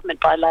Whitlam government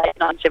by late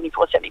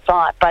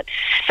 1974-75, but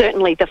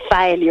certainly the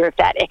failure of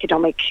that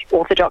economic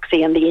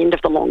orthodoxy and the end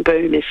of the long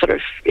boom is sort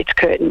of its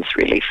curtains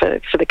really for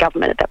the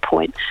government at that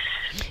point.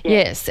 Yeah.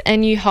 Yes,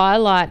 and you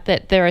highlight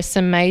that there are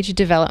some major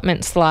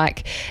developments,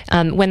 like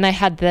when they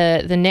had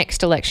the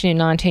next election in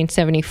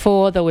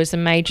 1974, there was a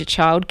major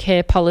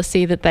childcare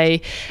policy that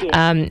they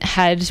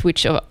had,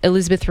 which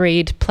Elizabeth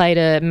Reid played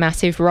a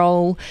massive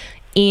role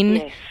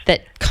in,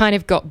 that kind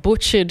of got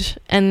butchered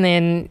and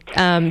then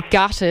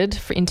gutted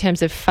in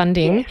terms of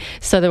funding.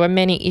 So there were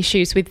many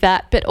issues with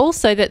that, but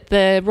also that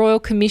the Royal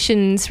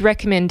Commission's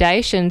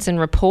recommendations and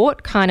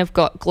report kind of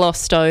got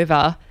glossed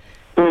over.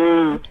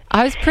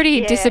 I was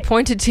pretty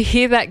disappointed to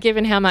hear that,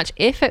 given how much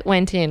effort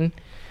went in.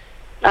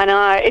 I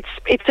know.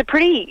 It's a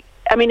pretty...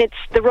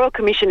 the Royal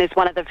Commission is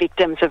one of the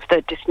victims of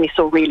the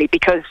dismissal, really,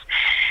 because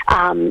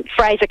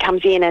Fraser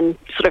comes in and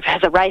sort of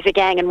has a razor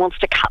gang and wants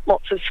to cut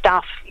lots of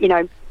stuff,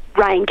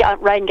 rein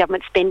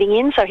government spending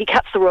in. So he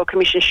cuts the Royal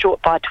Commission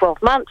short by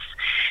 12 months,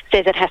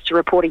 says it has to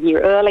report a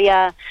year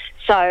earlier.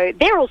 So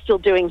they're all still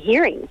doing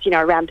hearings,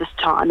 around this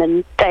time,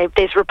 and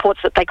there's reports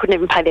that they couldn't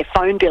even pay their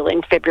phone bill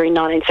in February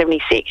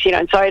 1976,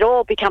 and so it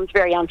all becomes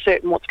very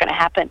uncertain what's going to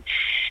happen.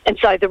 And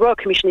so the Royal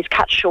Commission is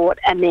cut short,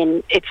 and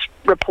then it's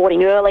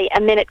reporting early,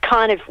 and then it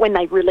kind of, when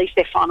they release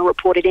their final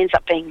report, it ends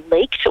up being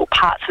leaked, or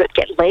parts of it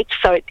get leaked,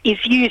 so it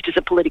is used as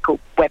a political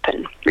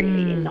weapon, really,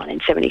 in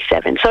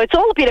 1977. So it's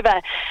all a bit of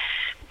a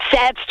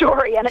sad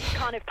story, and it's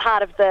kind of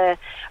part of the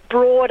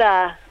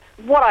broader,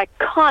 what I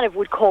kind of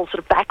would call sort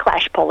of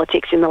backlash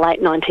politics in the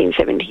late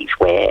 1970s,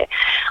 where,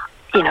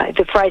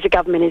 the Fraser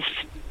government is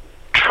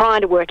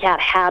trying to work out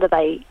how do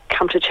they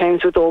come to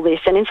terms with all this,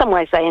 and in some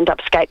ways they end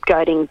up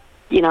scapegoating,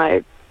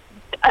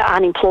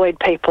 unemployed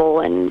people,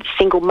 and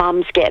single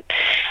mums get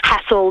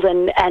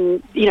hassled,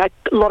 and a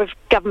lot of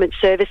government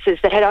services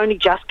that had only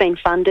just been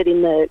funded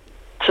in the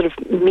sort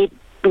of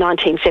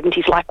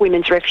mid-1970s, like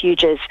women's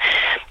refuges.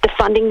 The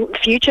funding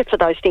future for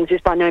those things is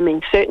by no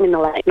means certain in the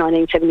late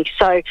 1970s.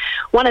 So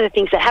one of the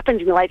things that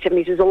happens in the late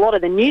 70s is a lot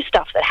of the new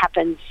stuff that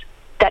happens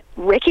that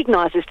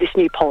recognises this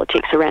new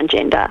politics around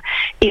gender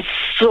is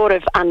sort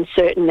of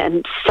uncertain, and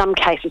in some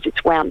cases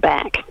it's wound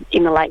back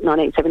in the late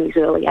 1970s,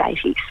 early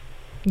 80s.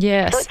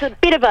 Yes. So it's a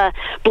bit of a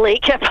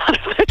bleaker part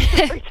of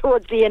the story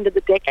towards the end of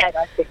the decade,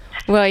 I think.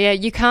 Well, yeah,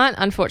 you can't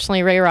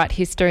unfortunately rewrite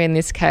history in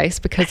this case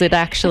because it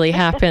actually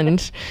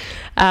happened.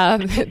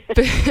 But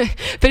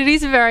it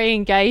is a very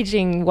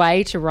engaging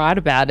way to write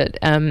about it,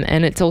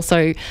 and it's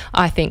also,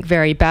 I think,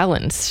 very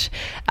balanced.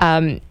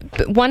 But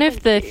one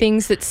of the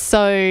things that's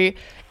so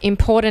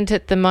important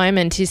at the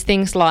moment is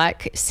things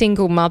like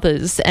single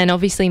mothers, and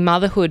obviously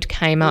motherhood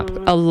came up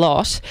a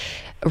lot,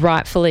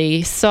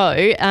 rightfully so,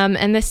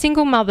 and the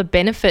single mother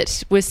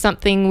benefit was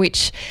something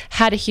which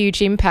had a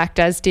huge impact,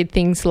 as did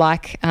things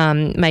like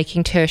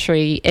making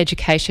tertiary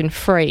education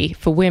free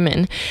for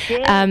women.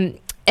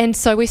 And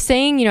so we're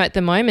seeing, at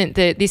the moment,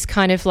 this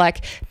kind of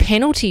like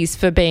penalties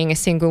for being a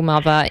single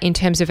mother in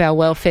terms of our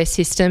welfare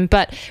system.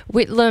 But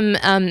Whitlam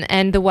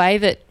and the way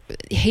that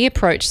he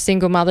approached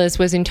single mothers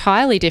was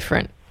entirely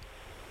different.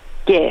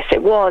 Yes,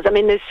 it was.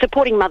 The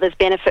Supporting Mothers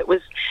Benefit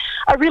was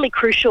a really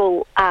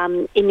crucial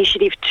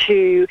initiative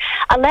to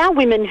allow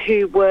women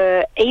who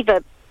were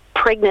either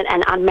pregnant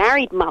and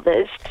unmarried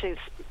mothers to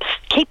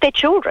keep their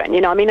children.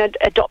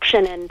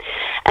 Adoption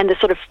and the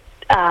sort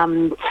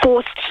of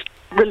forced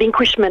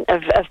relinquishment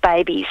of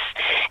babies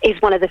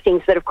is one of the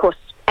things that, of course,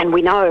 and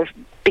we know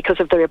because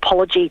of the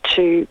apology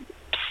to,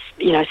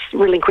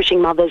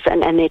 relinquishing mothers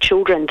and their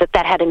children,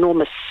 that had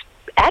enormous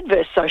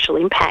adverse social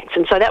impacts.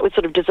 And so that was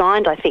sort of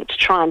designed, I think, to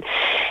try and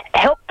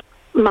help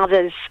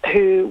mothers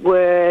who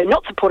were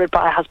not supported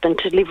by a husband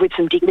to live with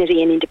some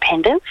dignity and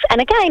independence. And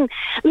again,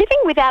 living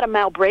without a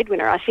male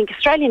breadwinner, I think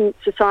Australian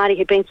society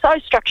had been so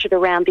structured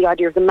around the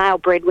idea of the male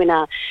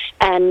breadwinner,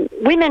 and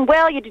women,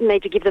 well, you didn't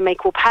need to give them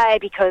equal pay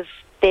because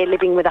they're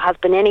living with a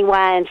husband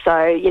anyway, and so,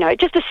 it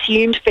just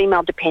assumed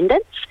female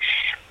dependence.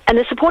 And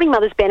the Supporting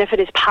Mothers Benefit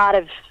is part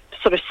of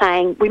sort of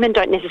saying women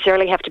don't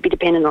necessarily have to be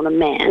dependent on a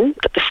man,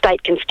 but the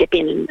state can step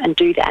in and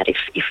do that if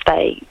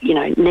they,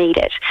 need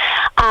it.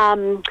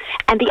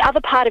 And the other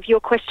part of your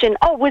question,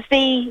 there was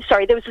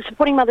the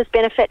Supporting Mothers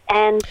Benefit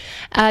and...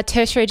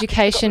 tertiary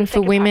education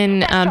for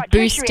women,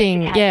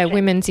 boosting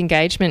women's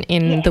engagement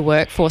in the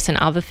workforce and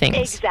other things.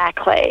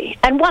 Exactly.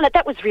 And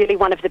that was really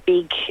one of the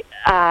big...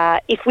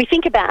 if we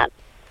think about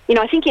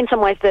I think in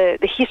some ways the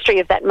history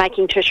of that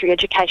making tertiary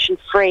education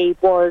free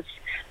was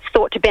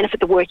thought to benefit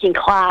the working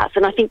class,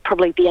 and I think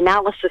probably the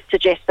analysis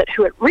suggests that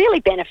who it really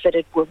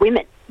benefited were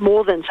women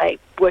more than, say,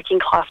 working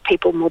class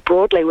people more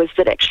broadly, was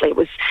that actually it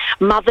was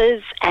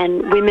mothers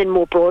and women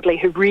more broadly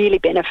who really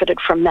benefited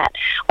from that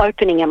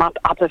opening them up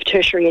of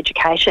tertiary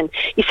education.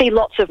 You see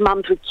lots of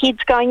mums with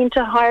kids going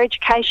into higher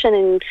education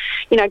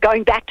and,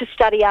 going back to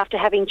study after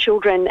having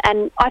children,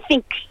 and I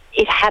think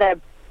it had a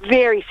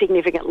very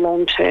significant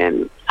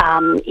long-term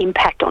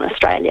impact on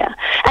Australia.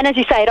 And as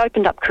you say, it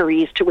opened up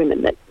careers to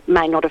women that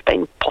may not have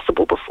been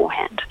possible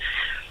beforehand.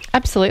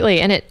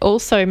 Absolutely. And it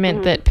also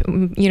meant that,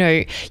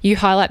 you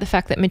highlight the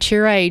fact that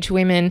mature age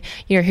women,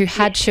 who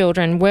had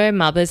children, were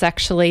mothers,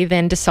 actually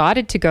then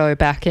decided to go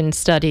back and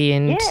study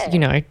and,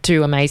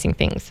 do amazing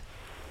things.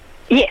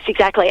 Yes,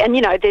 exactly. And,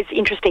 there's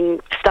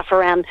interesting stuff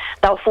around,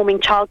 they were forming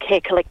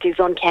childcare collectives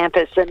on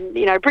campus and,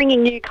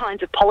 bringing new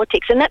kinds of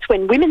politics. And that's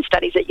when women's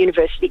studies at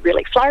university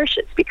really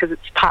flourishes, because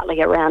it's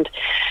partly around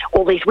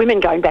all these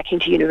women going back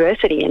into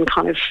university and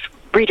kind of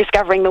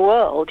rediscovering the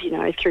world,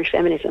 through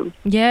feminism.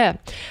 Yeah.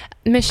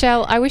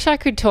 Michelle, I wish I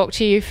could talk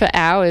to you for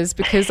hours,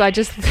 because I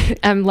just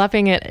am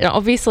loving it.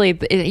 Obviously,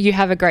 you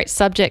have a great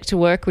subject to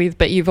work with,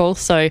 but you've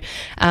also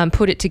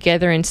put it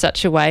together in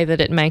such a way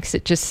that it makes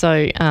it just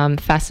so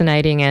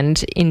fascinating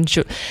and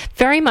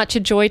very much a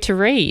joy to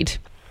read.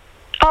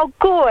 Oh,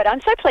 good.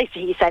 I'm so pleased to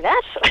hear you say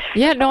that.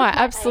 Yeah, no, I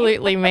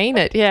absolutely mean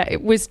it. Yeah,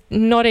 it was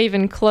not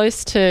even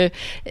close to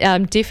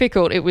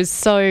difficult. It was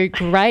so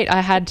great.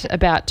 I had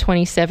about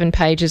 27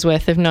 pages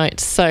worth of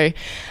notes. So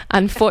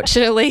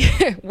unfortunately,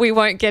 we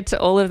won't get to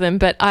all of them,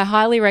 but I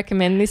highly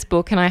recommend this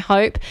book, and I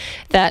hope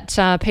that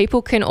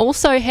people can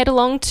also head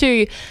along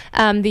to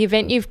the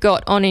event you've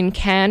got on in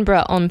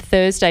Canberra on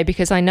Thursday,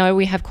 because I know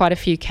we have quite a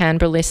few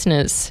Canberra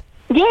listeners.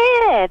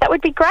 Yeah, that would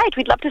be great.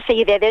 We'd love to see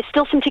you there. There's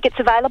still some tickets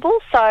available,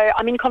 so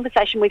I'm in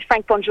conversation with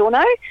Frank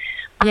Bongiorno.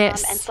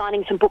 Yes. And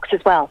signing some books as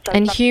well. So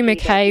and Hugh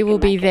McKay will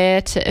be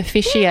there to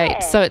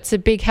officiate, so it's a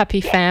big happy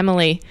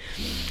family.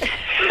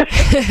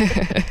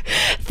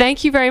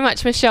 Thank you very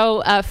much,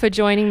 Michelle, for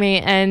joining me,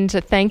 and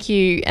thank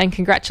you and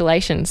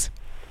congratulations.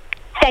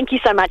 Thank you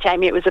so much,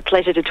 Amy. It was a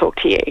pleasure to talk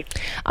to you.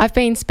 I've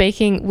been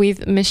speaking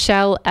with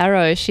Michelle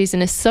Arrow. She's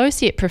an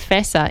associate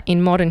professor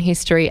in modern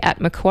history at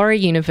Macquarie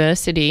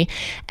University,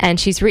 and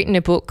she's written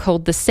a book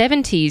called The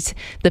 70s,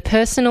 The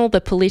Personal,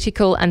 the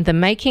Political and the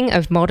Making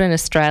of Modern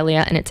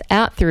Australia, and it's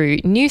out through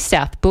New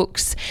South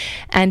Books,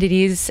 and it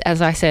is,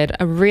 as I said,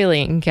 a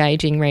really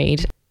engaging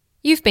read.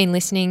 You've been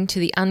listening to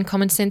the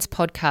Uncommon Sense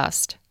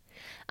podcast.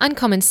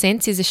 Uncommon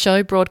Sense is a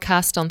show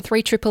broadcast on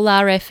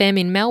 3RRR FM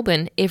in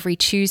Melbourne every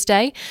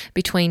Tuesday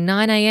between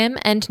 9 a.m.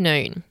 and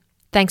noon.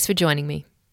 Thanks for joining me.